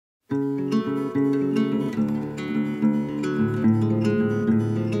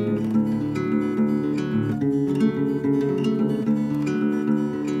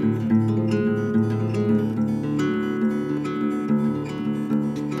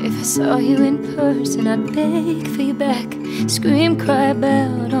If I saw you in person, I'd beg for you back, scream, cry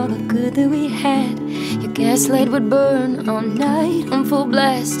about all the good that we had. Your gaslight would burn all night on full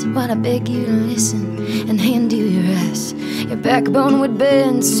blast, while I beg you to listen and hand you your ass. Your backbone would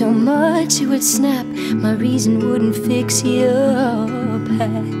bend so much it would snap. My reason wouldn't fix your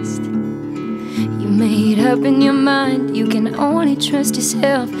past. You made up in your mind you can only trust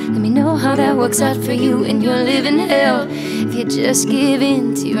yourself. Let me know how that works out for you in your living hell. If you just give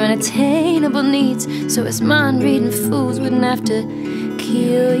in to your unattainable needs, so as mind-reading fools wouldn't have to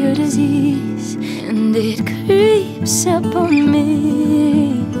kill your disease. And it creeps up on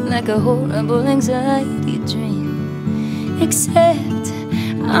me like a horrible anxiety dream, except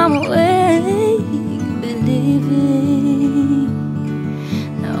I'm awake, believing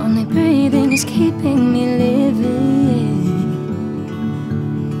the only breathing is keeping me living.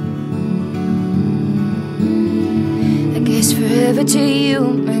 I guess forever to you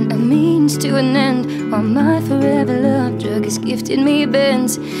meant a means to an end, while my forever love drug has gifted me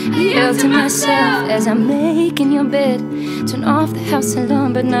bends. I yell to myself as I'm making your bed, turn off the house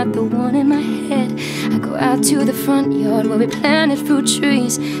alarm but not the one in my head. I go out to the front yard where we planted fruit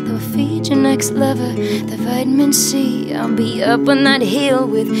trees that will feed your next lover the vitamin C. I'll be up on that hill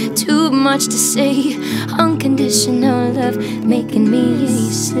with too much to say, unconditional love making me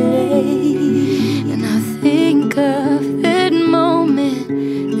a slave. And I think of that moment,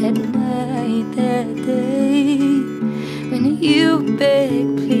 that night, that day, when you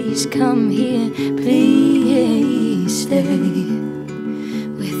beg, please come here, please stay.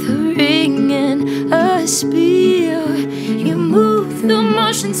 With a ring and a spear, you move through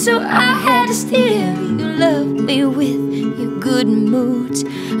motion, so I had to steer. You loved me with your good moods,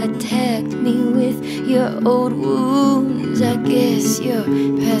 attacked me with your old wounds. I guess your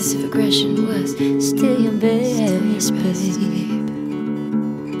passive aggression was still your best, babe.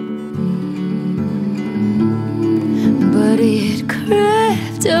 But it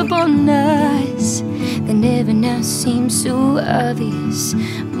crept up on us, that never now seems so obvious.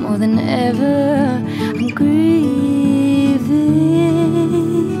 More than ever, I'm grieving.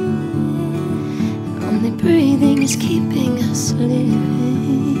 Only breathing is keeping us living.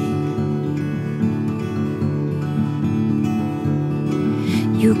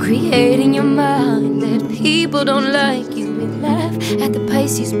 You create in your mind that people don't like you. We laugh at the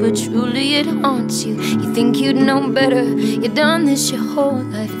Pisces, but truly it haunts you. You think you'd know better, you've done this your whole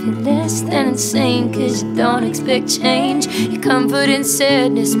life. You're less than insane, cause you don't expect change. Your comfort in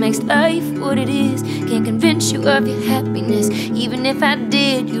sadness makes life what it is. Can't convince you of your happiness. Even if I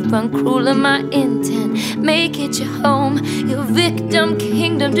did, you'd run cruel of my intent. Make it your home, your victim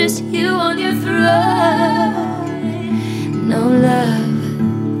kingdom, just you on your throne. No love,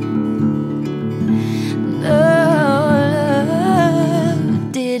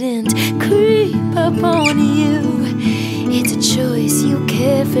 on you. It's a choice you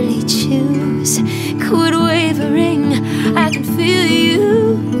carefully choose. Quit wavering, I can feel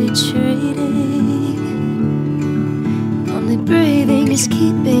you retreating. Only breathing is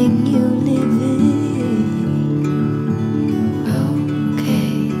keeping you living.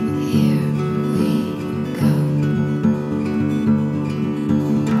 Okay, here we go.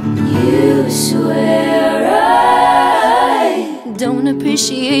 You swear I don't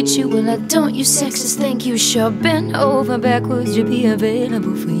appreciate you, well I don't, you sexist, thank you. Sure, bent over backwards to be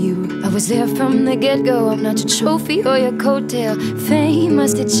available for you. I was there from the get-go, I'm not your trophy or your coattail. Fame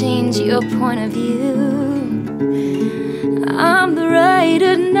must have changed your point of view. I'm the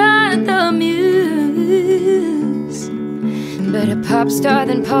writer, not the muse. Better pop star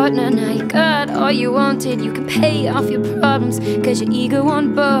than partner, now you got all you wanted. You can pay off your problems, cause your ego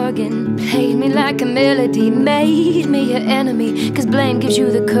won't bargain. Played me like a melody, made me your enemy, cause blame gives you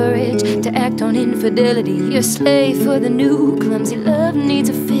the courage to act on infidelity. You're a slave for the new, clumsy love needs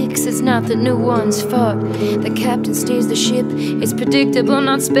a fix. It's not the new one's fault, the captain steers the ship. It's predictable,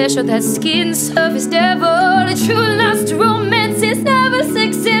 not special, that skin surface devil. A true lost romance is never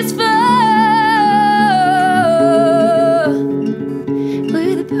successful.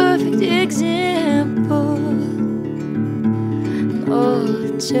 Perfect example. All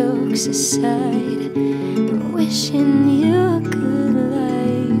jokes aside, wishing you a good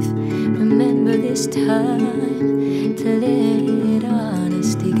life. Remember this time to let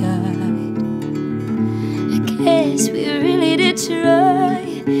honesty guide. I guess we really did try.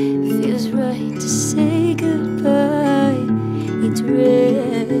 Feels right to say goodbye. It's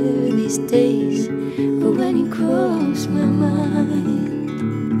rare these days, but when you cross my mind,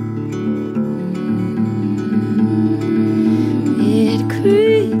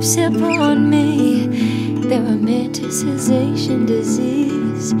 creeps upon me, the romanticization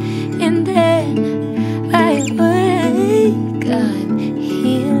disease. eyes. In